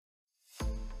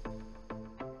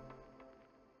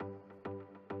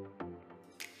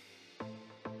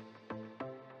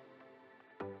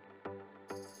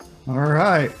All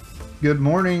right. Good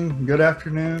morning, good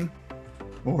afternoon,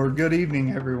 or good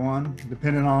evening, everyone,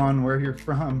 depending on where you're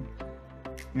from.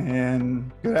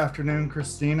 And good afternoon,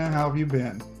 Christina. How have you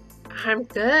been? I'm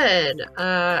good.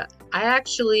 I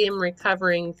actually am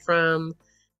recovering from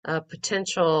a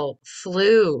potential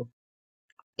flu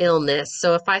illness.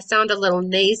 So if I sound a little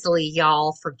nasally,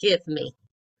 y'all forgive me.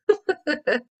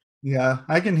 Yeah,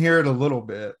 I can hear it a little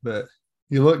bit, but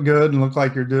you look good and look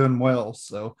like you're doing well.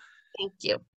 So Thank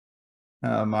you.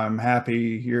 I'm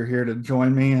happy you're here to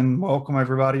join me and welcome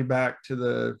everybody back to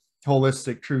the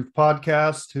Holistic Truth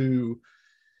Podcast, who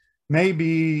may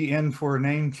be in for a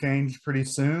name change pretty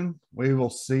soon. We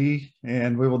will see,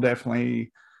 and we will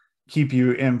definitely keep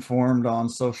you informed on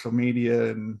social media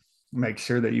and make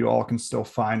sure that you all can still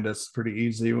find us pretty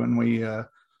easy when we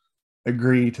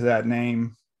agree to that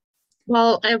name.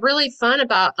 Well, and really fun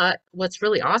about what's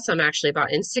really awesome actually about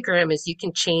Instagram is you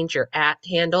can change your at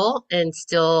handle and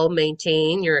still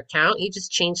maintain your account. You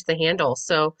just change the handle.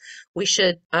 So we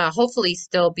should hopefully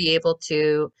still be able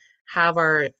to have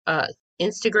our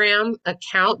Instagram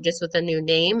account just with a new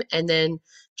name and then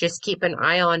just keep an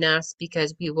eye on us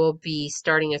because we will be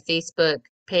starting a Facebook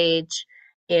page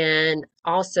and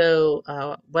also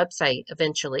a website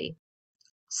eventually. Yeah.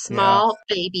 Small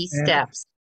baby And steps.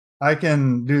 I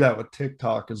can do that with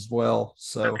TikTok as well.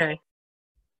 So Okay.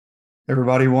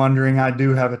 everybody wondering, I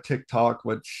do have a TikTok,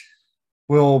 which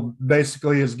will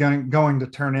basically is going to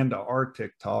turn into our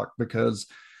TikTok because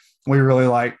we really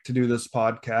like to do this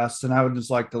podcast. And I would just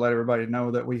like to let everybody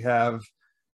know that we have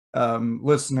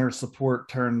listener support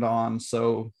turned on.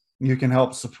 So you can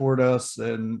help support us,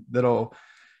 and that'll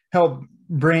help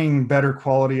bring better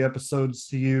quality episodes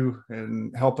to you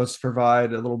and help us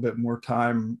provide a little bit more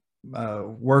time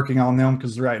working on them,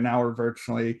 because right now we're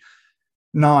virtually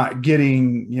not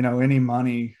getting any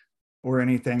money or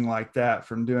anything like that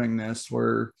from doing this.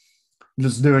 We're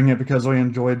just doing it because we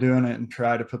enjoy doing it and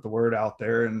try to put the word out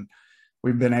there, and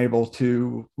we've been able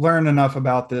to learn enough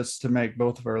about this to make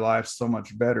both of our lives so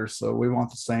much better. So we want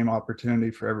the same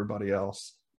opportunity for everybody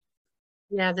else.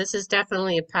 Yeah, this is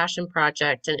definitely a passion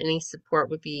project, and any support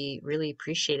would be really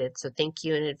appreciated. So thank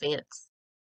you in advance.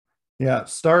 Yeah, it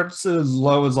starts as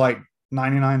low as like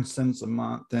 99 cents a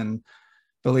month. And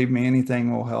believe me,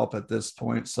 anything will help at this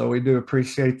point. So we do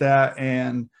appreciate that.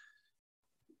 And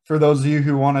for those of you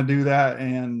who want to do that,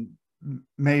 and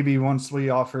maybe once we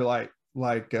offer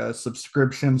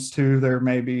subscriptions too, there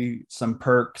may be some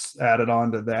perks added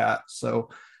on to that. So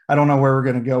I don't know where we're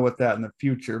going to go with that in the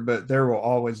future, but there will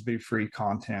always be free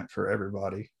content for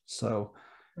everybody. So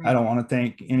I Right. don't want to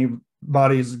think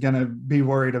anybody's going to be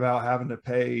worried about having to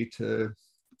pay to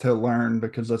learn,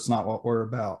 because that's not what we're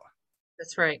about.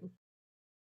 That's right.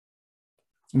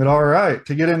 But all right,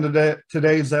 to get into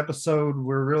today's episode,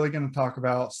 we're really going to talk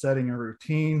about setting a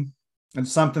routine.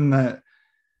 It's something that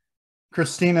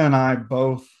Christina and I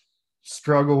both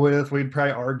struggle with. We'd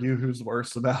probably argue who's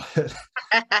worse about it.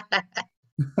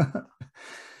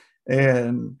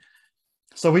 And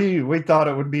so we thought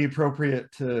it would be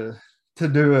appropriate to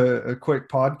do a quick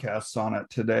podcast on it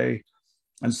today.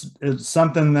 It's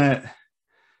something that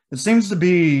it seems to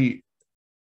be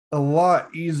a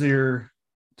lot easier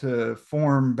to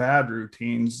form bad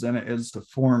routines than it is to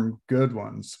form good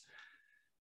ones.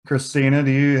 Christina,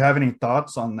 do you have any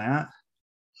thoughts on that?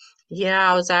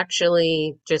 Yeah, I was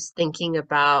actually just thinking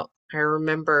about, I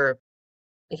remember,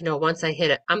 once I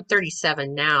hit it, I'm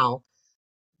 37 now,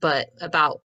 but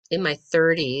about in my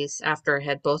 30s, after I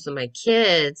had both of my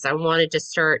kids, I wanted to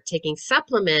start taking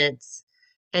supplements.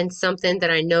 And something that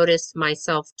I noticed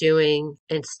myself doing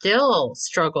and still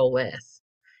struggle with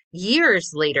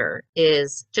years later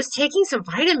is just taking some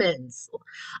vitamins.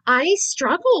 I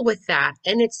struggle with that.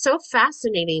 And it's so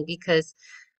fascinating because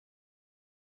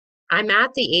I'm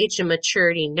at the age of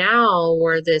maturity now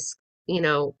where this, you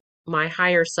know, my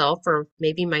higher self or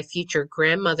maybe my future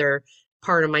grandmother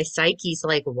part of my psyche's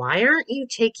like, why aren't you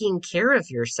taking care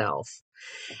of yourself?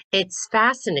 It's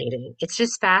fascinating. It's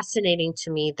just fascinating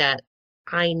to me that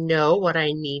I know what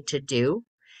I need to do,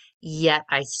 yet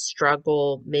I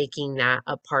struggle making that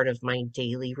a part of my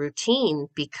daily routine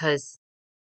because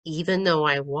even though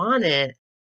I want it,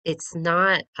 it's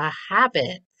not a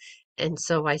habit. And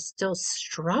so I still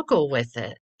struggle with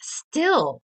it.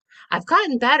 Still, I've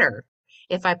gotten better.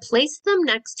 If I place them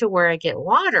next to where I get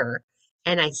water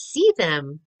and I see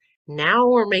them, now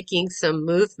we're making some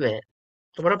movement.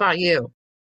 What about you?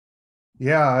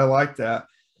 Yeah, I like that.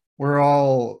 We're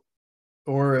all,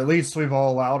 or at least we've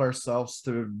all allowed ourselves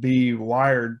to be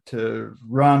wired to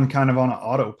run kind of on an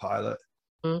autopilot.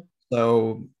 Mm,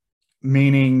 So,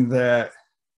 meaning that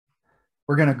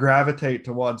we're going to gravitate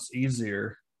to what's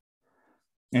easier.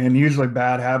 And usually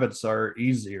bad habits are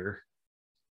easier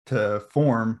to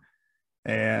form.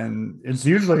 And it's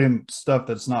usually in stuff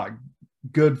that's not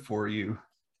good for you.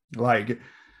 Like,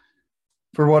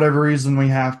 for whatever reason, we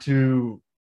have to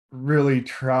really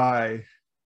try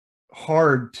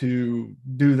hard to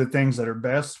do the things that are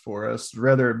best for us,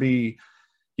 whether it be,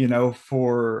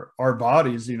 for our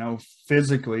bodies,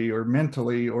 physically or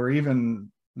mentally, or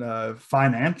even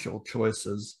financial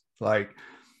choices. Like,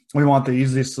 we want the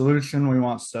easiest solution. We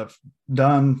want stuff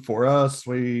done for us.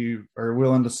 We are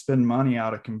willing to spend money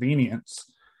out of convenience,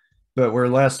 but we're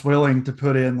less willing to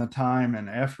put in the time and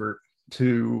effort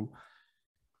to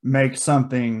make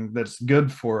something that's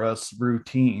good for us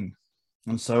routine.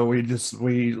 And so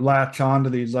we latch on to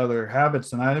these other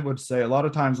habits. And I would say a lot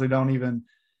of times we don't even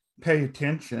pay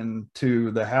attention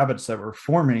to the habits that we're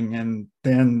forming, and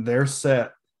then they're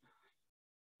set,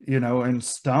 in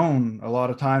stone a lot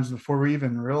of times before we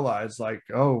even realize, like,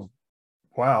 oh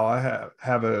wow, I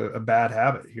have a bad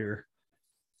habit here.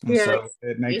 And Yeah, so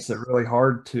it makes it it's really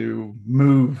hard to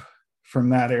move from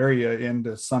that area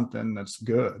into something that's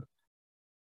good.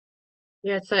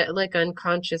 yeah, it's like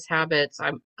unconscious habits.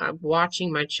 I'm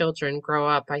watching my children grow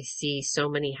up. I see so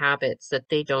many habits that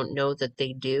they don't know that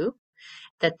they do,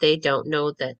 that they don't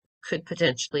know that could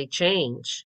potentially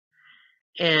change.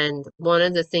 And one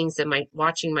of the things that my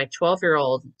watching my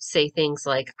 12-year-old say things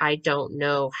like, I don't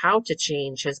know how to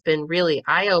change has been really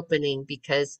eye-opening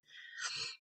because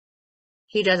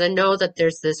he doesn't know that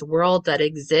there's this world that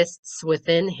exists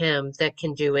within him that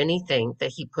can do anything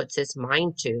that he puts his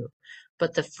mind to.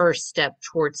 But the first step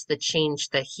towards the change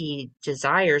that he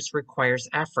desires requires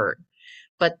effort.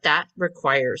 But that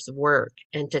requires work.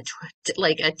 And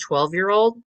like a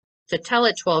 12-year-old, to tell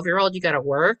a 12-year-old you got to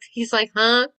work, he's like,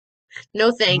 huh?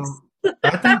 No thanks. Well,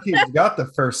 I think he's got the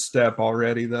first step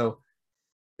already, though.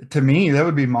 To me, that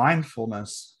would be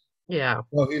mindfulness. Yeah,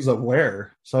 Well, he's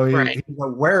aware. So right. he's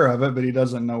aware of it, but he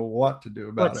doesn't know what to do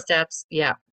What about it. steps?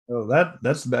 Yeah. So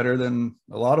that's better than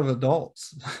a lot of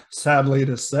adults, sadly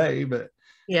to say. But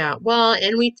Yeah, well,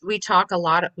 and we talk a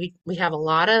lot we have a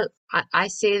lot of I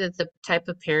say that the type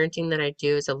of parenting that I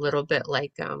do is a little bit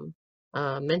like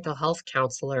a mental health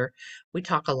counselor. We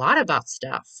talk a lot about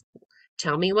stuff.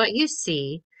 Tell me what you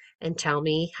see and tell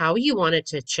me how you want it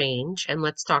to change, and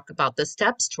let's talk about the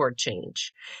steps toward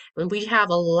change. And we have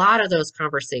a lot of those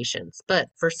conversations, but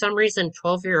for some reason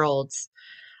 12-year-olds,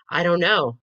 I don't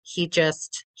know. He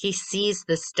sees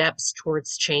the steps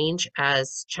towards change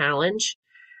as challenge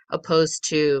opposed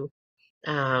to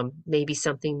maybe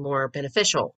something more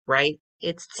beneficial, right?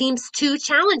 It seems too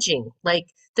challenging. Like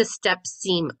the steps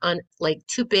seem like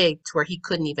too big to where he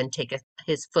couldn't even take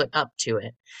his foot up to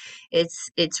it.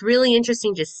 It's really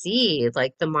interesting to see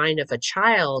like the mind of a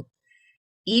child,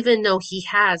 even though he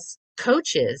has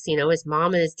coaches, his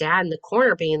mom and his dad in the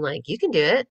corner being like, "You can do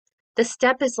it." The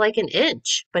step is like an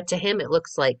inch, but to him it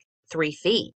looks like 3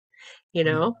 feet, you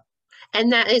yeah, know?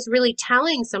 And that is really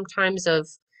telling sometimes of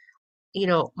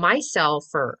myself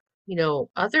or,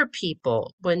 other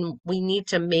people when we need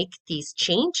to make these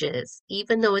changes,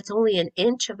 even though it's only an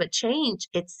inch of a change,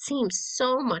 it seems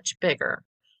so much bigger.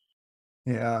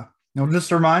 yeah.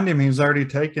 Just remind him he's already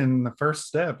taken the first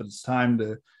step. It's time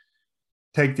to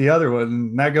take the other one.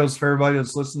 And that goes for everybody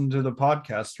that's listening to the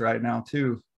podcast right now,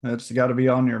 too. It's got to be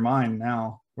on your mind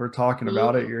now. We're talking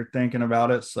about it. Mhm. You're thinking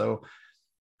about it. So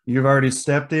you've already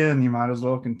stepped in. You might as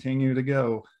well continue to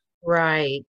go.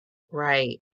 Right,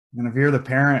 right. And if you're the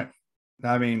parent,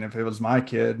 I mean, if it was my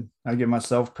kid, I give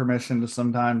myself permission to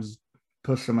sometimes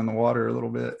push them in the water a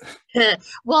little bit.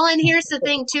 Well, and here's the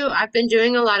thing too. I've been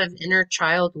doing a lot of inner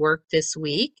child work this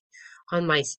week on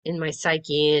my in my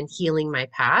psyche and healing my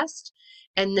past.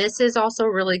 And this is also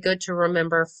really good to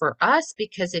remember for us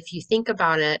because if you think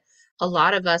about it, a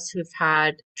lot of us who've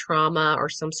had trauma or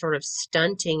some sort of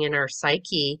stunting in our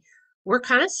psyche, we're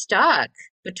kind of stuck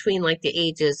between like the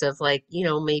ages of like,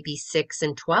 maybe 6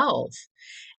 and 12.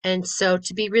 And so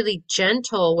to be really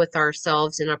gentle with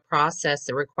ourselves in a process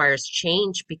that requires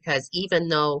change, because even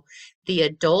though the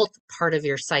adult part of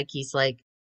your psyche's like,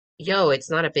 yo, it's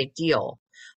not a big deal,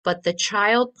 but the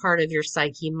child part of your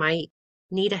psyche might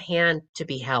need a hand to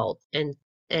be held and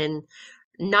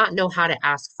not know how to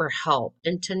ask for help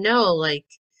and to know like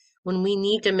when we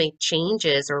need to make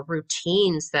changes or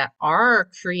routines that are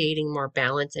creating more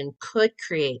balance and could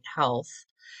create health,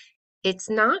 it's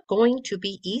not going to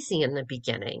be easy in the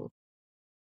beginning.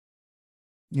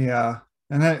 Yeah.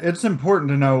 And it's important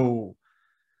to know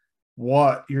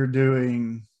what you're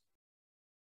doing,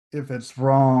 if it's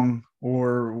wrong,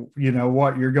 or,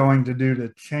 what you're going to do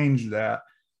to change that.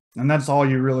 And that's all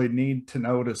you really need to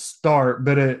know to start.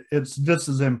 But it's just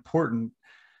as important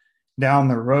down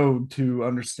the road to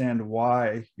understand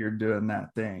why you're doing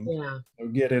that thing. Yeah. So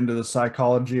get into the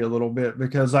psychology a little bit,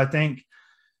 because I think,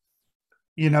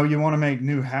 you want to make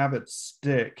new habits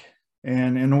stick.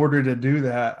 And in order to do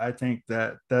that, I think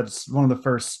that that's one of the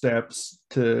first steps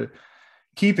to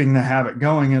keeping the habit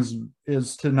going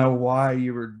is to know why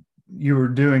you were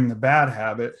doing the bad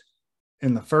habit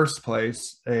in the first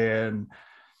place, and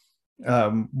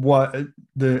what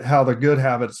the how the good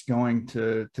habit's going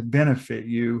to benefit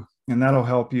you, and that'll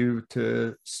help you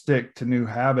to stick to new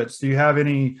habits. Do you have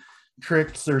any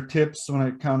tricks or tips when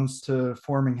it comes to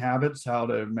forming habits, how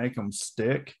to make them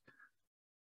stick?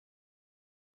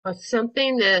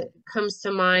 Something that comes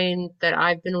to mind that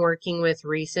I've been working with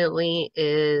recently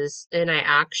is, and I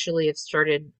actually have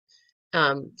started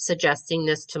suggesting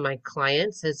this to my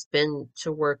clients, has been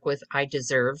to work with I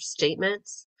deserve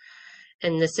statements.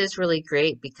 And this is really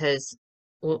great because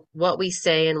what we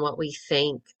say and what we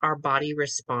think, our body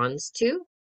responds to.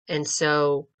 And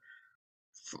so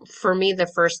for me,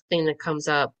 the first thing that comes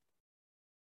up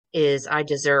is I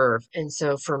deserve. And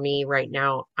so for me right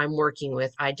now, I'm working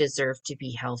with I deserve to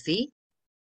be healthy.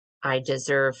 I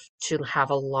deserve to have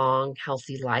a long,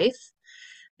 healthy life.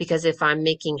 Because if I'm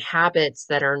making habits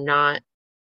that are not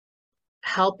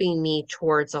helping me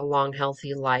towards a long,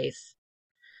 healthy life,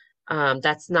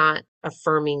 that's not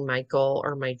affirming my goal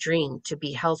or my dream to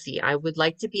be healthy. I would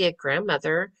like to be a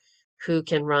grandmother who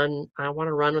can run. I want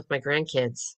to run with my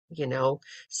grandkids, you know.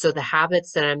 So the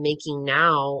habits that I'm making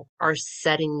now are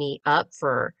setting me up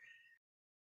for,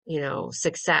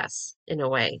 success in a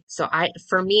way. So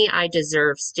for me, I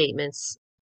deserve statements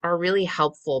are really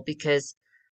helpful because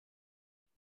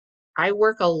I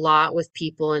work a lot with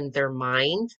people in their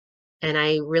mind, and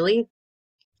I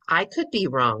could be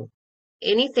wrong.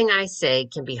 Anything I say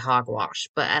can be hogwash,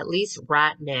 but at least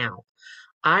right now,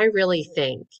 I really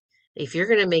think if you're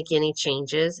going to make any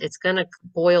changes, it's going to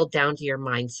boil down to your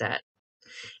mindset.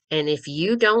 And if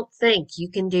you don't think you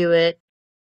can do it,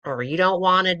 or you don't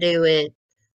want to do it,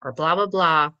 or blah, blah,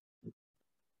 blah,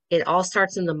 it all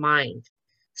starts in the mind.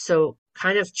 So,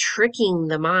 kind of tricking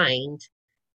the mind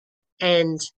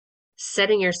and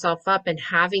setting yourself up and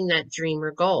having that dream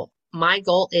or goal. My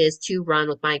goal is to run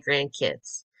with my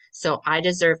grandkids. So I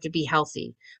deserve to be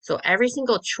healthy. So every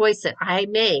single choice that I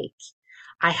make,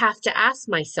 I have to ask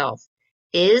myself,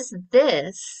 is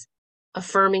this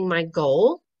affirming my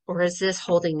goal or is this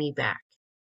holding me back?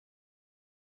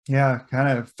 Yeah,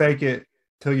 kind of fake it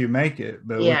till you make it,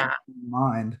 but with Yeah. your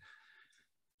mind,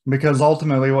 because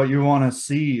ultimately what you want to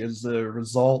see is the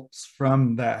results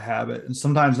from that habit, and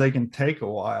sometimes they can take a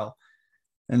while.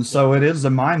 And Yeah. so it is the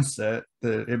mindset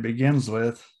that it begins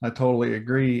with. I totally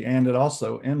agree. And it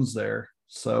also ends there.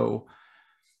 So,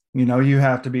 you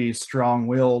have to be strong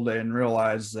willed and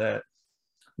realize that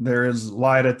there is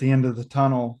light at the end of the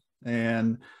tunnel,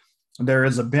 and there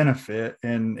is a benefit,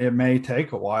 and it may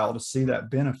take a while to see that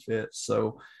benefit.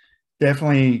 So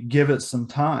definitely give it some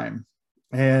time.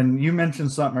 And you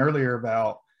mentioned something earlier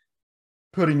about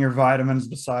putting your vitamins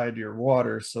beside your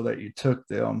water so that you took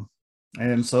them.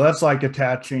 And so that's like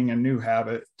attaching a new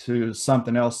habit to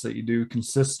something else that you do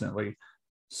consistently.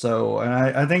 So, and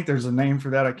I think there's a name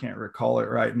for that. I can't recall it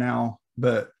right now,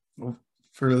 but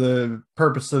for the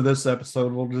purpose of this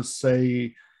episode, we'll just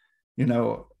say, you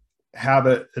know,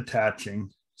 habit attaching.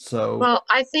 So, Well,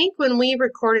 I think when we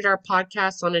recorded our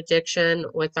podcast on addiction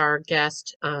with our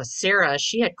guest, Sarah,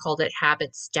 she had called it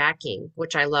habit stacking,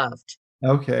 which I loved.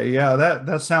 okay, yeah,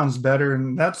 that sounds better,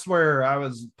 and that's where I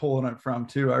was pulling it from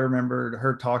too. I remembered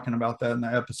her talking about that in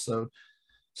the episode.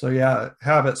 So yeah,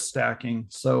 habit stacking.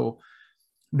 So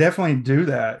definitely do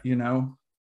that. Uh,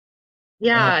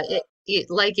 Yeah,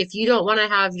 like if you don't want to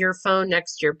have your phone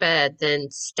next to your bed,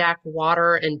 then stack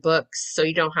water and books so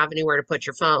you don't have anywhere to put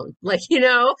your phone. Like,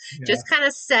 yeah, just kind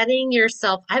of setting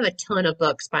yourself. I have a ton of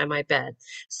books by my bed.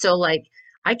 So, like,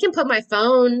 I can put my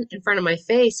phone in front of my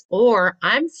face, or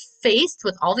I'm faced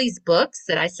with all these books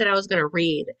that I said I was going to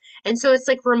read. And so it's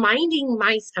like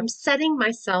I'm setting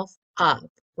myself up,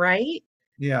 right?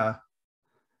 yeah,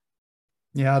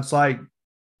 yeah. It's like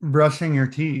brushing your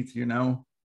teeth.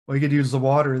 We could use the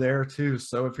water there too.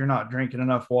 So if you're not drinking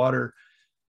enough water,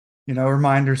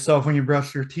 remind yourself when you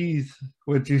brush your teeth,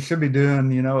 which you should be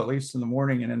doing, at least in the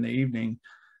morning and in the evening,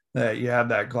 that you have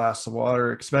that glass of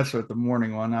water, especially with the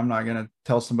morning one. I'm not going to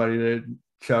tell somebody to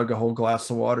chug a whole glass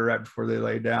of water right before they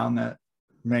lay down. That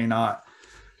may not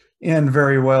end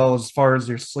very well as far as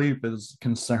your sleep is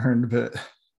concerned.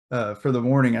 But for the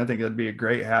morning, I think it'd be a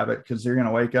great habit because you're going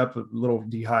to wake up a little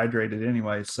dehydrated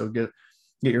anyway. So get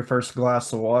your first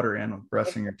glass of water in with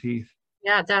brushing your teeth.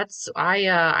 Yeah, that's I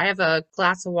have a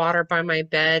glass of water by my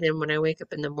bed, and when I wake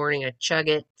up in the morning I chug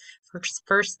it.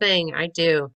 First thing I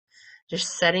do,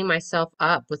 just setting myself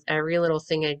up with every little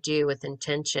thing I do with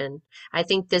intention. I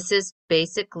think this is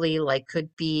basically like could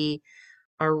be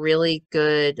a really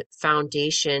good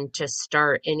foundation to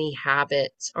start any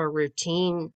habits or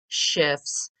routine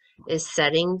shifts is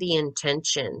setting the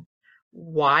intention.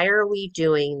 Why are we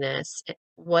doing this?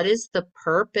 What is the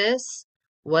purpose?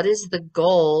 What is the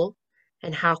goal?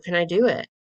 And how can I do it?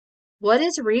 What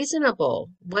is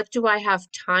reasonable? What do I have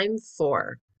time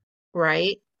for?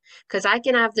 Right? Because I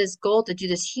can have this goal to do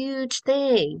this huge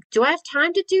thing. Do I have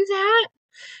time to do that?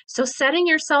 So setting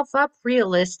yourself up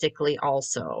realistically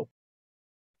also.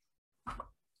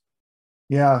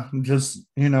 Yeah, just,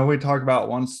 we talk about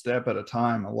one step at a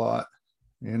time a lot.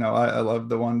 I love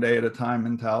the one day at a time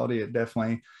mentality. It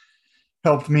definitely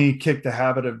helped me kick the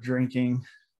habit of drinking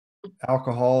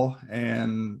alcohol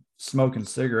and smoking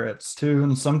cigarettes too.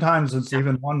 And sometimes it's Yeah,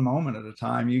 even one moment at a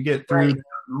time. You get through right.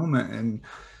 that moment and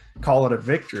call it a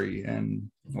victory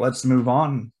and let's move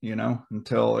on,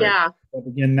 until it Yeah.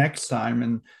 again next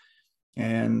time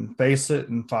and face it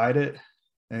and fight it.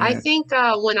 I And think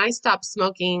when I stopped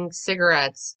smoking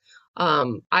cigarettes,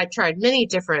 I tried many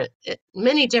different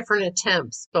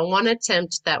attempts, but one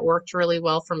attempt that worked really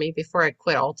well for me before I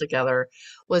quit altogether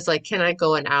was like, can I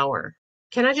go an hour?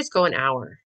 Can I just go an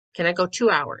hour? Can I go 2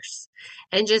 hours?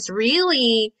 And just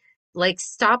really like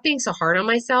stop being so hard on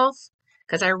myself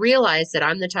because I realized that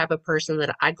I'm the type of person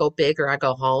that I go big or I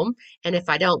go home, and if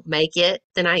I don't make it,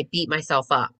 then I beat myself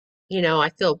up. I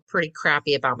feel pretty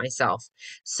crappy about myself.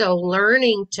 So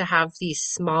learning to have these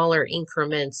smaller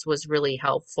increments was really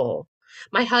helpful.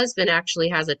 My husband actually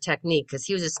has a technique because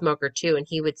he was a smoker too, and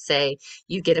he would say,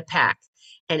 you get a pack,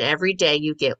 and every day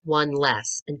you get one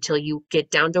less until you get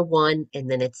down to one,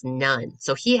 and then it's none.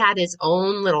 So he had his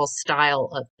own little style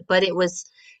of, but it was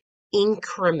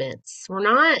increments. We're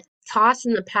not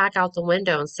tossing the pack out the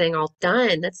window and saying, all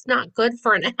done. That's not good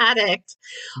for an addict.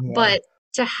 yeah, But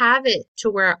to have it to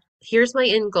where here's my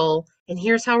end goal and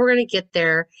here's how we're going to get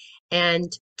there,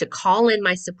 and to call in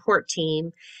my support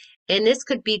team. And this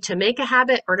could be to make a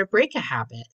habit or to break a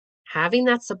habit. Having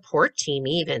that support team,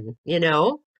 even,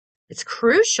 it's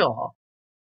crucial.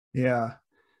 yeah,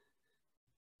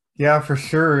 yeah, for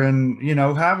sure. And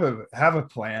have a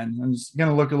plan. And it's going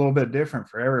to look a little bit different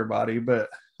for everybody, but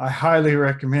I highly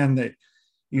recommend that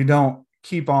you don't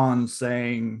keep on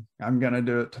saying I'm going to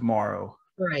do it tomorrow,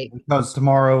 Right. because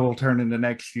tomorrow will turn into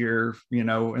next year,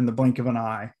 in the blink of an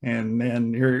eye. And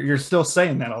then you're still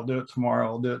saying that I'll do it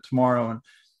tomorrow, and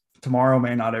tomorrow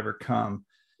may not ever come.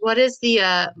 What is the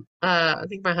I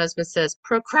think my husband says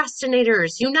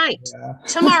procrastinators unite Yeah.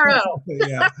 tomorrow.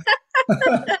 Yeah.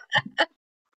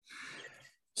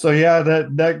 So yeah,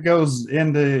 that goes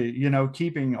into,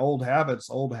 keeping old habits.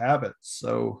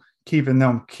 So keeping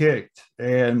them kicked.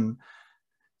 And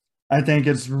I think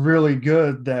it's really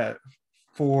good that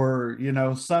for,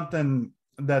 something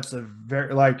that's a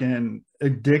very like an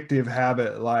addictive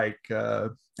habit like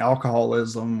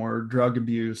alcoholism or drug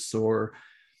abuse or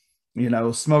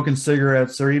smoking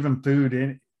cigarettes or even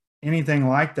food, anything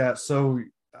like that. So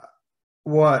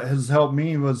what has helped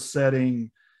me was setting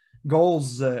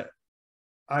goals that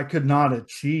I could not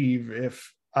achieve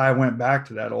if I went back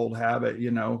to that old habit,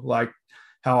 like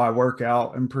how I work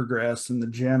out and progress in the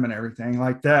gym and everything.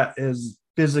 Like that is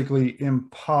physically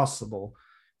impossible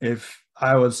if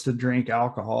I was to drink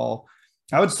alcohol.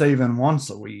 I would say even once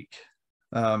a week,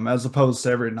 as opposed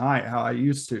to every night, how I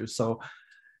used to. So,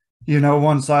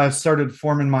 once I started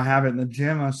forming my habit in the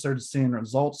gym, I started seeing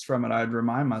results from it. I'd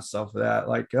remind myself of that,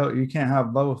 like, oh, you can't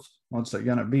have both. What's it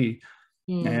going to be?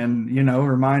 Hmm. And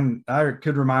I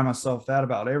could remind myself that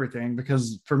about everything,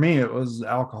 because for me it was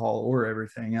alcohol or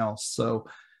everything else. So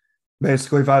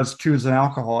basically, if I was choosing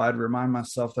alcohol, I'd remind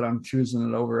myself that I'm choosing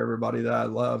it over everybody that I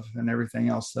love and everything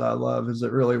else that I love. Is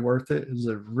it really worth it? Is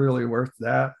it really worth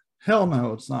that? Hell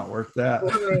no, it's not worth that.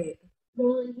 Right.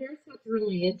 Well, and here's what's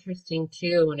really interesting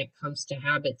too when it comes to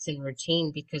habits and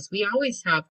routine, because we always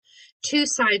have two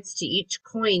sides to each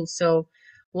coin. So,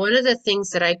 one of the things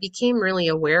that I became really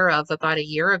aware of about a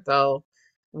year ago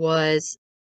was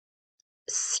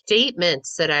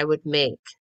statements that I would make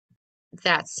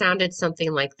that sounded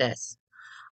something like this: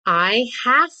 I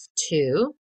have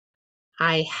to,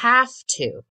 I have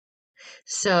to.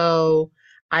 So,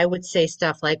 I would say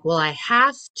stuff like, well, I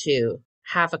have to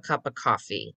have a cup of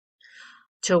coffee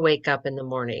to wake up in the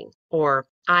morning, or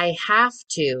I have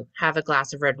to have a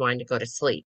glass of red wine to go to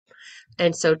sleep.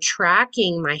 And so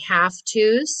tracking my have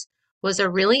tos was a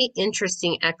really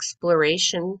interesting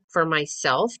exploration for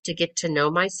myself to get to know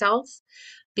myself,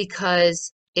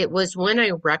 because it was when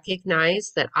I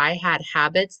recognized that I had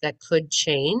habits that could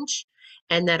change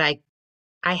and that I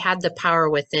had the power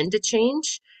within to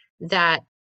change that,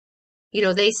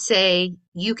 they say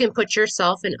you can put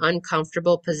yourself in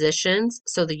uncomfortable positions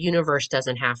so the universe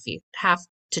doesn't have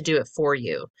to do it for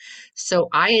you. So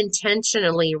I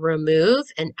intentionally remove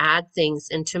and add things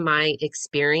into my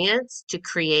experience to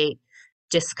create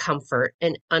discomfort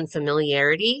and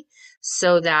unfamiliarity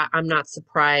so that I'm not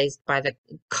surprised by the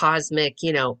cosmic,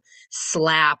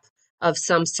 slap of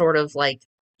some sort of like,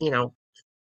 you know,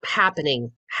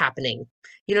 happening.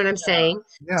 You know what I'm saying?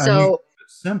 Yeah, and you keep So, it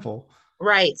simple.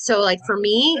 right. So like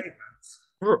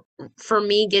r- for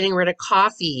me, getting rid of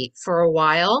coffee for a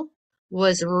while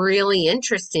was really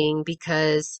interesting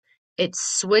because it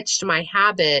switched my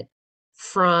habit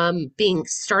from being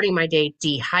starting my day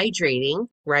dehydrating,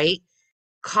 right?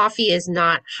 Coffee is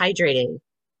not hydrating.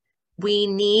 We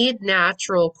need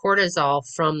natural cortisol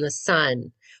from the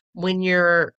sun. When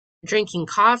you're drinking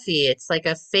coffee, it's like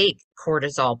a fake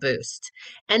cortisol boost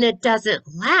and it doesn't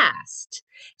last.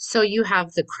 So you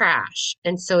have the crash.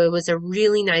 And so it was a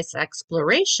really nice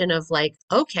exploration of like,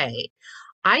 okay,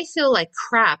 I feel like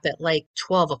crap at like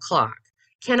 12 o'clock.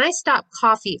 Can I stop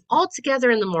coffee altogether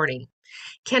in the morning?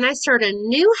 Can I start a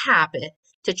new habit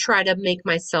to try to make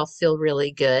myself feel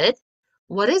really good?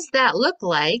 What does that look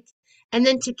like? And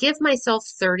then to give myself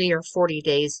 30 or 40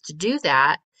 days to do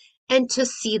that and to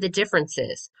see the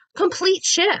differences. Complete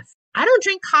shift. I don't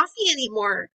drink coffee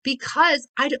anymore because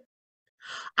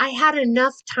I had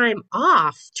enough time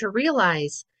off to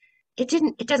realize it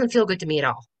doesn't feel good to me at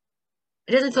all.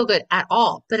 It doesn't feel good at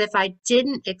all. But if I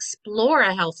didn't explore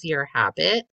a healthier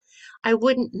habit, I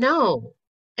wouldn't know.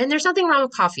 And there's nothing wrong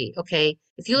with coffee, okay?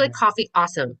 If you like coffee,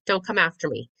 awesome. Don't come after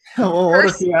me. Well, what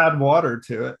if First, you add water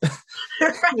to it?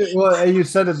 Well, you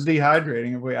said it's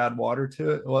dehydrating. If we add water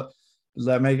to it, what does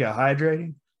that make it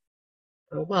hydrating?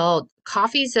 well,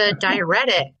 coffee's a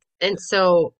diuretic. And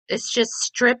so it's just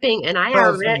stripping. And I Well,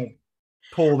 it's already, gonna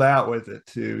pull that with it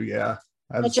too. Yeah,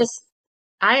 I that's just,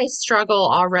 I struggle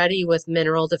already with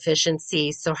mineral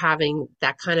deficiency. So having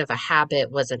that kind of a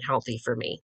habit wasn't healthy for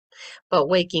me. But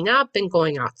waking up and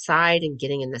going outside and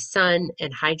getting in the sun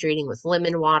and hydrating with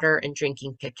lemon water and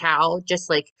drinking cacao, just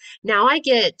like now I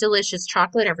get delicious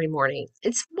chocolate every morning.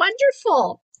 It's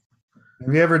wonderful.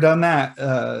 have you ever done that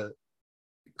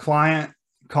client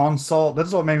consult?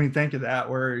 That's what made me think of that,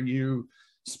 where you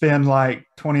spend like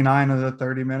 29 of the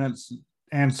 30 minutes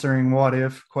answering what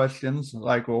if questions.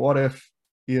 Like, well, what if,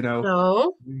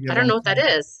 No, you I give don't know them what that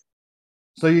is.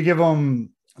 so you give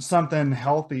them something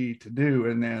healthy to do,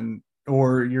 and then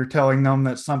or you're telling them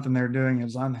that something they're doing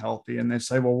is unhealthy, and they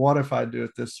say, well, what if I do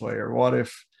it this way, or what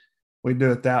if we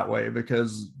do it that way?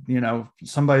 Because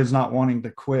somebody's not wanting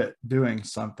to quit doing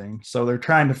something, so they're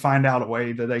trying to find out a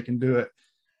way that they can do it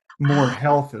more Ah,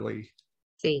 healthily.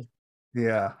 see.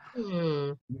 Yeah.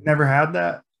 Hmm. Never had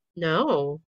that.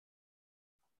 No,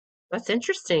 that's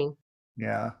interesting.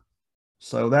 Yeah.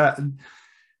 So that,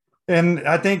 and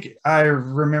I think I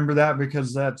remember that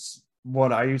because that's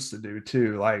what I used to do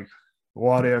too. Like,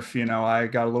 what if, I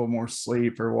got a little more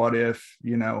sleep, or what if,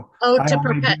 Oh, I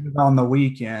only did it on the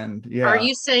weekend. are Yeah.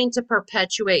 you saying to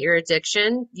perpetuate your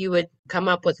addiction, you would come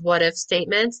up with what if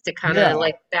statements to kind of Yeah.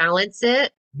 like balance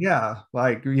it? Yeah.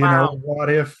 Like, Wow. what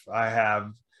if I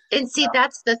have, And see,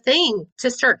 that's the thing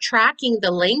to start tracking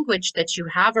the language that you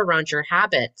have around your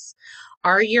habits.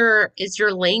 Is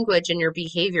your language and your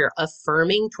behavior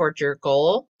affirming toward your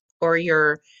goal or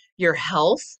your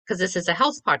health? Because this is a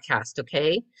health podcast,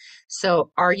 okay?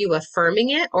 So are you affirming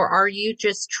it or are you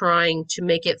just trying to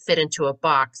make it fit into a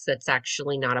box that's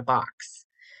actually not a box?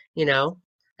 You know?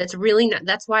 That's really not,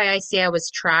 that's why I say I was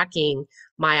tracking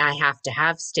my I have to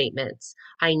have statements.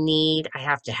 I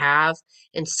have to have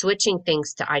and switching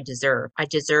things to I deserve. I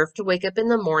deserve to wake up in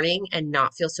the morning and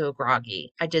not feel so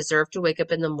groggy. I deserve to wake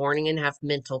up in the morning and have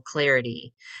mental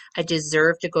clarity. I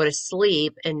deserve to go to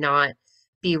sleep and not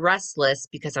be restless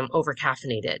because I'm over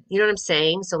caffeinated. You know what I'm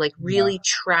saying? So, like, yeah, really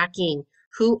tracking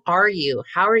who are you?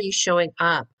 How are you showing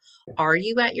up? Are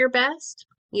you at your best?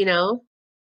 You know?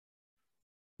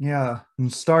 yeah,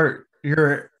 and start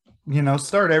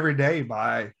every day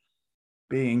by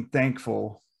being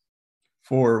thankful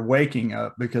for waking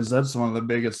up, because that's one of the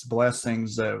biggest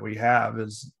blessings that we have,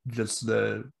 is just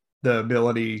the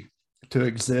ability to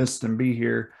exist and be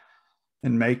here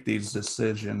and make these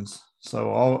decisions.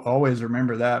 So I'll always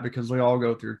remember that, because we all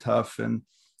go through tough and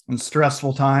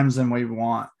stressful times, and we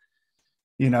want,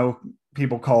 you know,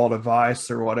 people call it a vice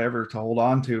or whatever to hold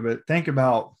on to. But think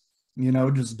about,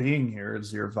 just being here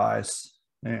is your vice.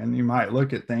 And you might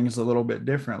look at things a little bit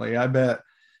differently. I bet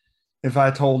if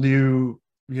I told you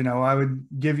I would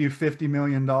give you $50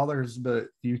 million, but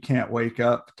you can't wake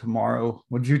up tomorrow.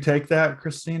 Would you take that,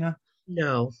 Christina?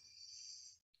 No.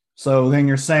 So then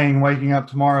you're saying waking up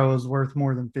tomorrow is worth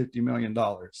more than $50 million.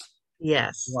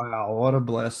 Yes. Wow, what a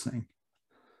blessing.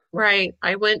 Right.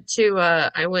 I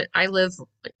live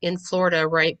in Florida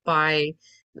right by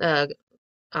the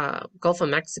Gulf of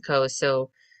Mexico. So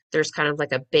there's kind of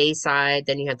like a bay side,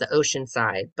 then you have the ocean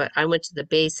side. But I went to the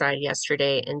bay side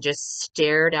yesterday and just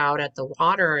stared out at the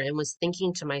water and was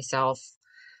thinking to myself,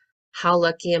 how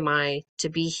lucky am I to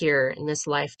be here in this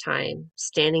lifetime,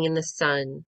 standing in the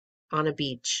sun on a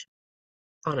beach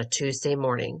on a Tuesday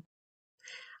morning.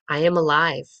 I am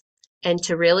alive. And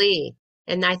to really,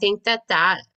 and I think that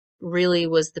that really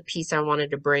was the piece I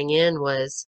wanted to bring in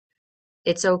was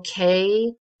it's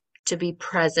okay to be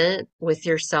present with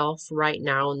yourself right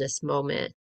now in this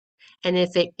moment. And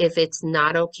if it's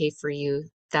not okay for you,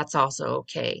 that's also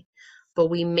okay. But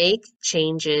we make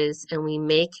changes and we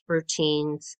make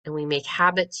routines and we make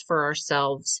habits for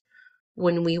ourselves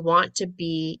when we want to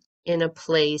be in a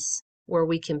place where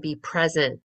we can be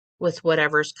present with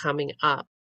whatever's coming up.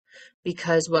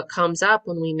 Because what comes up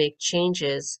when we make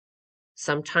changes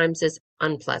sometimes is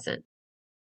unpleasant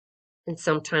and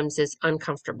sometimes is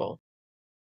uncomfortable.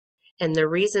 And the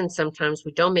reason sometimes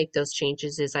we don't make those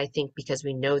changes is I think because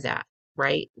we know that,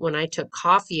 right? When I took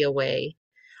coffee away,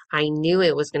 I knew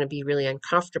it was going to be really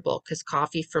uncomfortable because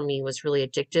coffee for me was really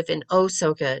addictive and oh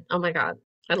so good. Oh my God,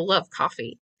 I love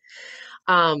coffee.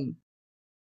 Um,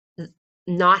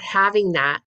 Not having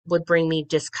that would bring me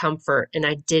discomfort, and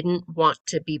I didn't want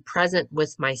to be present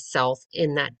with myself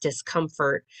in that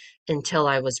discomfort until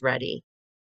I was ready.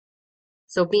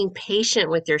 So being patient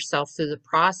with yourself through the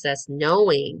process,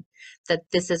 knowing that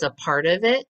this is a part of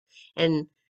it, and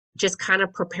just kind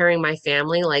of preparing my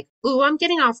family like, ooh, I'm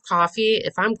getting off coffee.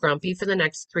 If I'm grumpy for the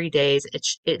next 3 days,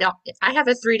 I have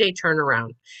a 3 day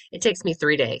turnaround. It takes me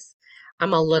 3 days.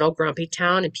 I'm a little grumpy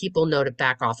town and people know to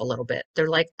back off a little bit. They're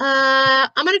like, I'm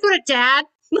gonna go to dad.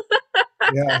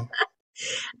 Yeah.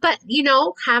 But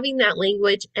having that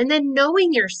language and then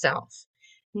knowing yourself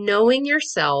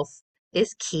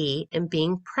is key and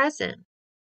being present.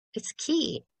 It's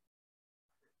key.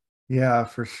 Yeah,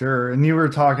 for sure. And you were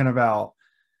talking about,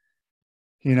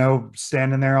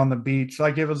 standing there on the beach,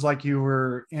 like it was like you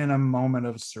were in a moment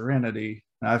of serenity.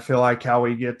 And I feel like how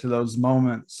we get to those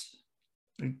moments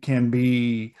can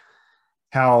be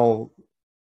how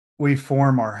we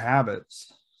form our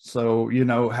habits. So,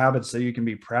 habits that you can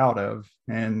be proud of.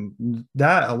 And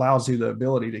that allows you the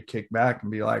ability to kick back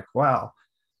and be like, wow,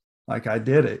 like I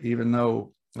did it, even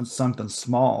though it's something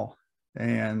small,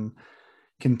 and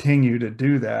continue to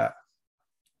do that.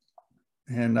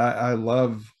 And I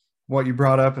love what you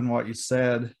brought up and what you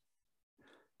said.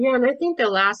 Yeah, and I think the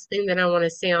last thing that I want to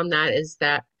say on that is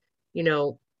that, you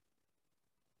know,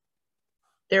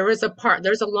 there's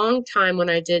a long time when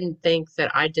I didn't think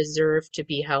that I deserved to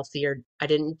be healthy or I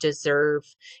didn't deserve,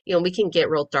 we can get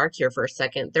real dark here for a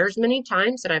second. There's many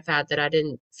times that I've had that I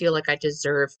didn't feel like I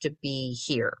deserved to be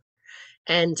here.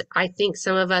 And I think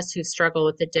some of us who struggle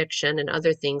with addiction and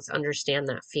other things understand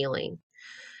that feeling.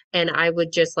 And I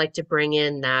would just like to bring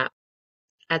in that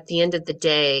at the end of the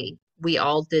day, we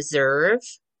all deserve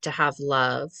to have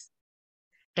love,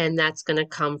 and that's going to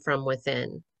come from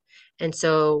within. And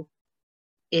so,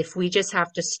 if we just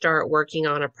have to start working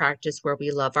on a practice where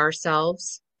we love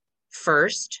ourselves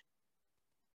first,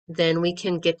 then we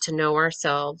can get to know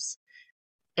ourselves,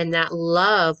 and that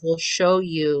love will show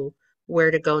you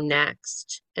where to go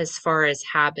next as far as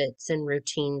habits and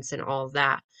routines and all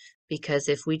that. Because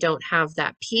if we don't have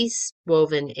that piece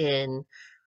woven in,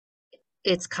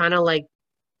 it's kind of like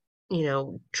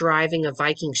driving a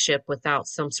Viking ship without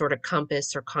some sort of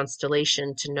compass or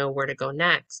constellation to know where to go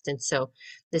next. And so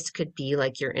this could be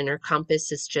like your inner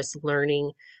compass is just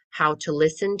learning how to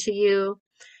listen to you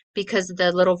because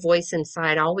the little voice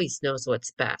inside always knows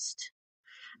what's best.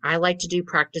 I like to do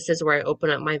practices where I open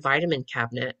up my vitamin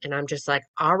cabinet and I'm just like,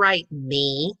 all right,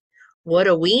 me, what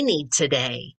do we need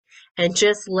today? And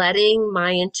just letting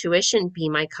my intuition be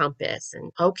my compass.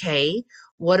 And okay,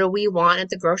 what do we want at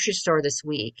the grocery store this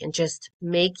week? And just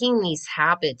making these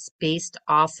habits based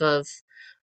off of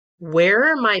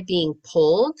where am I being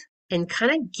pulled and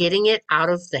kind of getting it out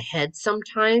of the head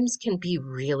sometimes can be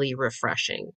really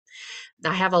refreshing.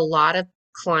 I have a lot of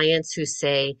clients who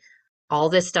say, all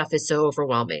this stuff is so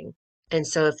overwhelming. And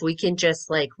so if we can just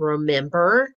like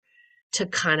remember to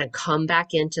kind of come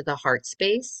back into the heart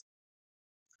space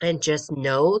and just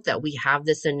know that we have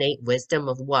this innate wisdom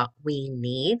of what we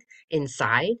need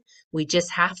inside, we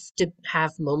just have to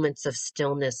have moments of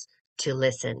stillness to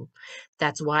listen.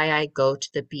 That's why I go to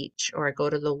the beach or I go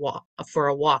to the walk for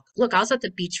a walk. Look, I was at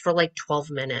the beach for like 12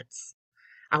 minutes.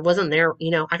 I wasn't there,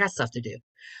 I got stuff to do.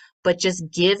 But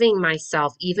just giving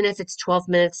myself, even if it's 12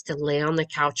 minutes to lay on the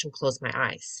couch and close my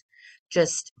eyes,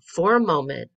 just for a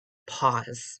moment,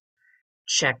 pause,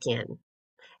 check in,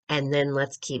 and then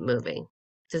let's keep moving.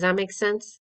 Does that make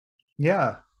sense?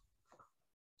 Yeah,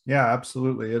 yeah,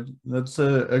 absolutely. That's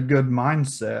a good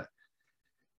mindset.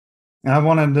 And I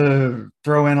wanted to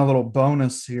throw in a little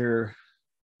bonus here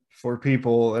for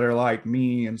people that are like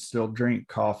me and still drink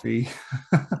coffee.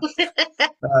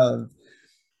 uh,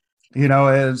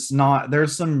 it's not,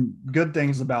 there's some good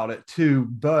things about it too,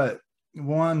 but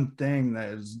one thing that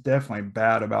is definitely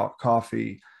bad about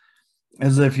coffee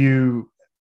is if you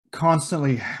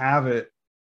constantly have it,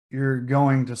 you're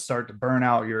going to start to burn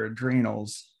out your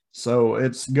adrenals. So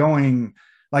it's going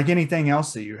like anything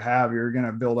else that you have, you're going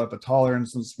to build up a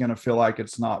tolerance. It's going to feel like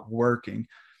it's not working.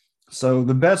 So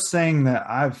the best thing that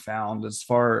I've found as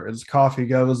far as coffee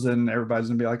goes, and everybody's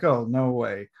gonna be like, oh, no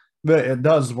way. But it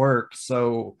does work.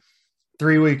 So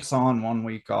 3 weeks on, 1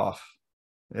 week off.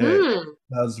 It Hmm.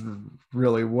 does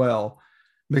really well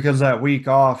because that week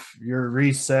off, you're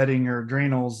resetting your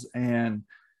adrenals. And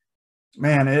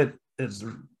man, it is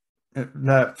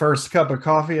that first cup of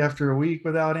coffee after a week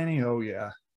without any. Oh,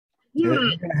 yeah. You're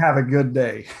Yeah, going to have a good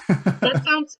day. that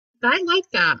sounds, I like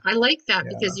that. I like that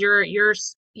Yeah. because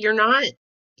you're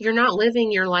not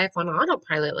living your life on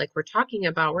autopilot like we're talking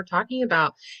about. We're talking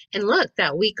about, and look,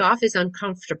 that week off is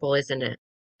uncomfortable, isn't it?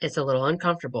 It's a little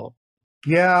uncomfortable.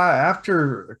 Yeah,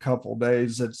 after a couple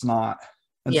days, it's Yeah.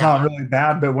 not really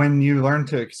bad, but when you learn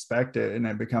to expect it and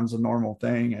it becomes a normal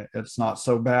thing, it's not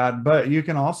so bad. But you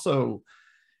can also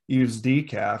use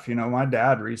decaf. My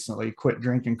dad recently quit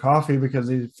drinking coffee because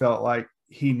he felt like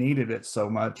he needed it so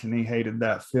much and he hated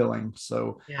that feeling.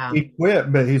 So Yeah. he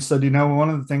quit, but he said, one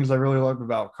of the things I really loved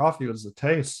about coffee was the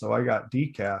taste. So I got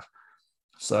decaf.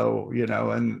 So,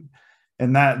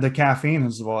 and that the caffeine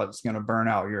is what's going to burn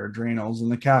out your adrenals,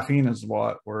 and the caffeine is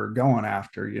what we're going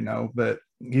after, but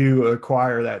you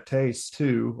acquire that taste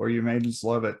too, or you may just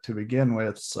love it to begin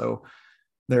with. So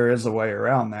there is a way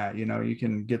around that. You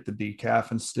can get the decaf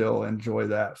and still enjoy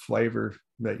that flavor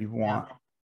that you Yeah. want.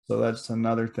 So that's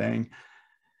another thing.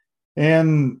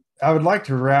 And I would like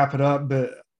to wrap it up,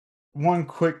 but one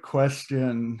quick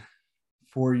question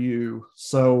for you.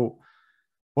 So,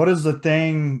 what is the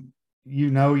thing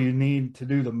you need to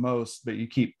do the most, but you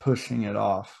keep pushing it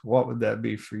off? What would that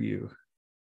be for you?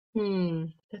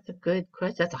 That's a good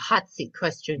question. That's a hot seat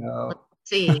question. Let's No,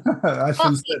 see. I should Well,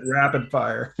 have said rapid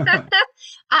fire.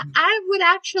 I would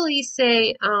actually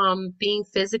say being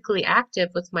physically active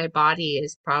with my body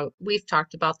is probably, we've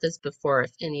talked about this before.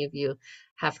 If any of you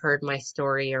have heard my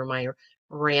story or my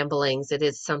ramblings, it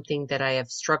is something that I have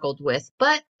struggled with.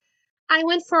 But I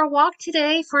went for a walk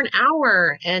today for an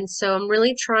hour, and so I'm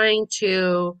really trying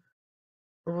to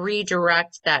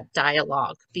redirect that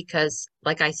dialogue because,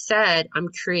 like I said, I'm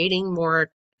creating more.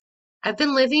 I've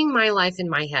been living my life in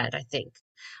my head, I think.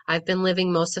 I've been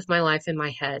living most of my life in my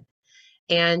head.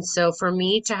 And so for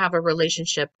me to have a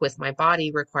relationship with my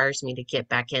body requires me to get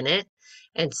back in it.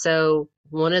 And so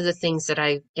one of the things that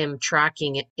I am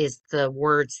tracking is the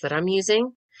words that I'm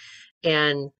using.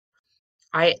 And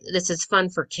this is fun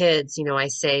for kids. I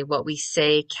say what we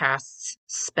say casts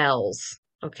spells.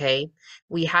 Okay.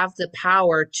 We have the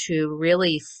power to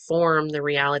really form the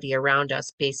reality around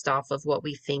us based off of what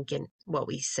we think and what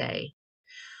we say.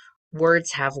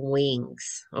 Words have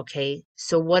wings. Okay.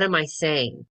 So what am I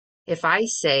saying? If I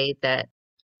say that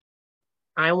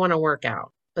I want to work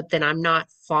out, but then I'm not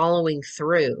following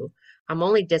through, I'm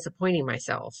only disappointing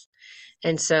myself.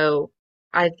 And so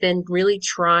I've been really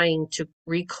trying to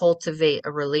recultivate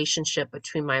a relationship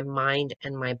between my mind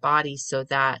and my body so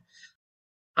that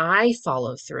I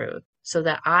follow through, so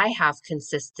that I have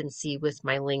consistency with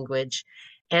my language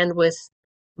and with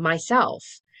myself.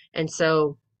 And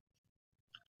so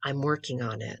I'm working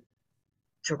on it.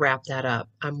 To wrap that up,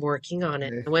 I'm working on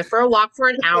it. Okay. I went for a walk for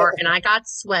an hour and I got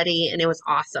sweaty and it was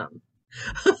awesome.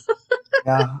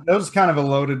 Yeah, that was kind of a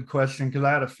loaded question because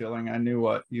I had a feeling I knew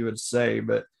what you would say,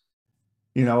 but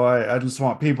I just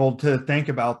want people to think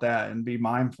about that and be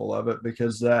mindful of it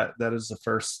because that is the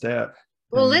first step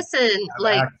Well, and listen, have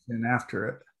like action after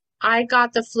it. I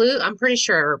got the flu. I'm pretty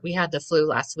sure we had the flu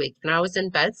last week, and I was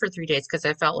in bed for 3 days because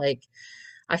I felt like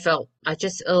I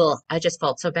just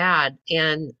felt so bad.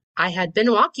 And I had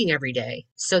been walking every day.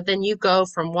 So then you go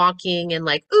from walking and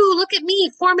like, ooh, look at me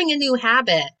forming a new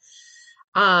habit.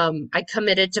 I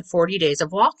committed to 40 days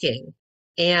of walking,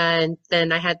 and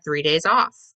then I had 3 days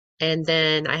off, and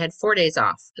then I had 4 days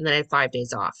off, and then I had 5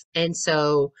 days off. And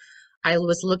so I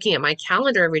was looking at my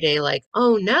calendar every day, like,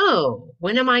 oh no,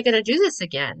 when am I going to do this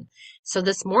again? So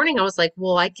this morning I was like,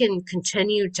 well, I can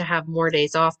continue to have more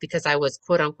days off because I was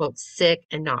quote unquote sick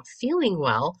and not feeling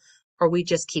well, or we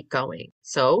just keep going.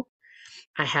 So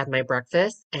I had my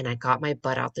breakfast and I got my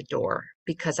butt out the door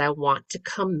because I want to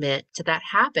commit to that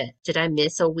habit. Did I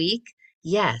miss a week?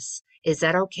 Yes. Is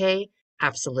that okay?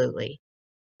 Absolutely.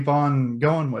 Keep on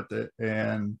going with it,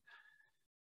 and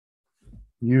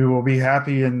you will be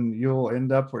happy and you'll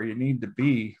end up where you need to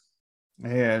be.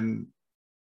 And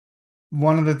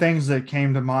one of the things that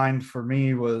came to mind for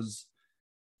me was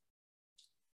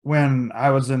when I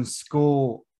was in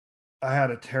school, I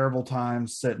had a terrible time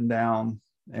sitting down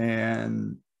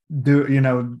and doing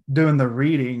the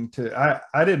reading. To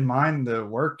I didn't mind the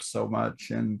work so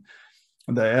much and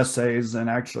the essays and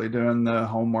actually doing the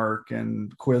homework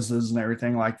and quizzes and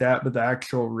everything like that, but the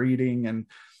actual reading, and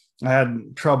I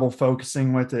had trouble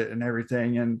focusing with it and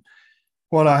everything. And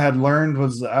what I had learned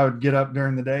was I would get up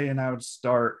during the day and I would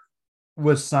start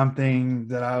with something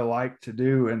that I like to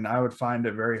do, and I would find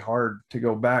it very hard to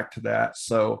go back to that.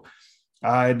 So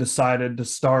I decided to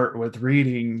start with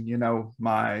reading,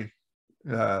 my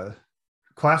uh,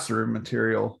 classroom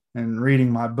material and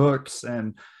reading my books.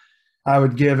 And I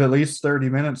would give at least 30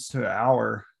 minutes to an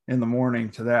hour in the morning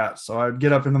to that. So I'd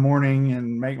get up in the morning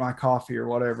and make my coffee or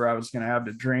whatever I was going to have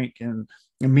to drink and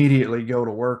immediately go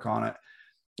to work on it.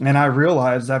 And I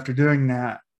realized after doing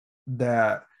that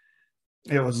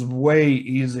it was way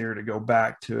easier to go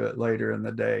back to it later in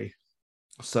the day.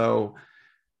 So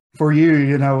for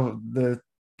you, the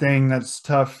thing that's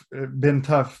been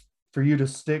tough for you to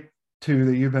stick to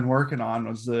that you've been working on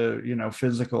was the,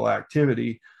 physical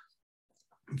activity.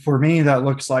 For me, that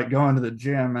looks like going to the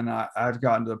gym, and I've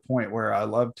gotten to the point where I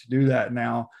love to do that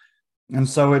now. And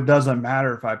so it doesn't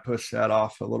matter if I push that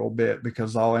off a little bit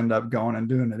because I'll end up going and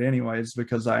doing it anyways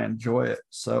because I enjoy it.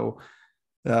 So,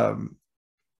 um,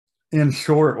 in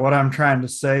short, what I'm trying to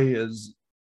say is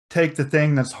take the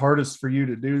thing that's hardest for you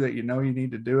to do that you know you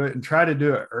need to do it and try to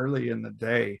do it early in the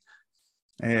day.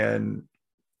 And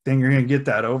then you're going to get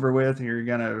that over with, and you're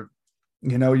going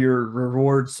to, your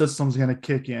reward system's going to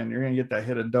kick in. You're going to get that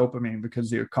hit of dopamine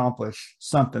because you accomplished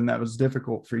something that was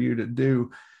difficult for you to do.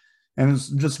 And it's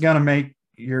just going to make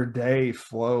your day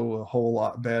flow a whole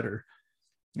lot better.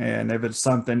 And if it's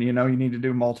something, you need to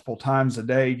do multiple times a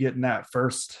day, getting that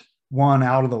first one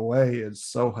out of the way is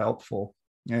so helpful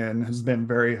and has been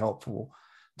very helpful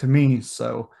to me.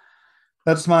 So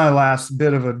that's my last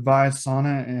bit of advice on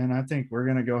it. And I think we're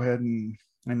going to go ahead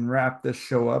and wrap this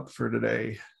show up for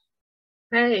today.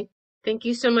 Hey, thank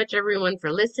you so much, everyone,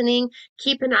 for listening.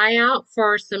 Keep an eye out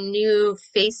for some new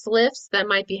facelifts that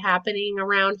might be happening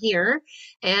around here.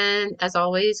 And as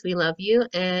always, we love you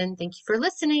and thank you for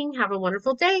listening. Have a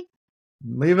wonderful day.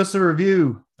 Leave us a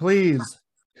review, please.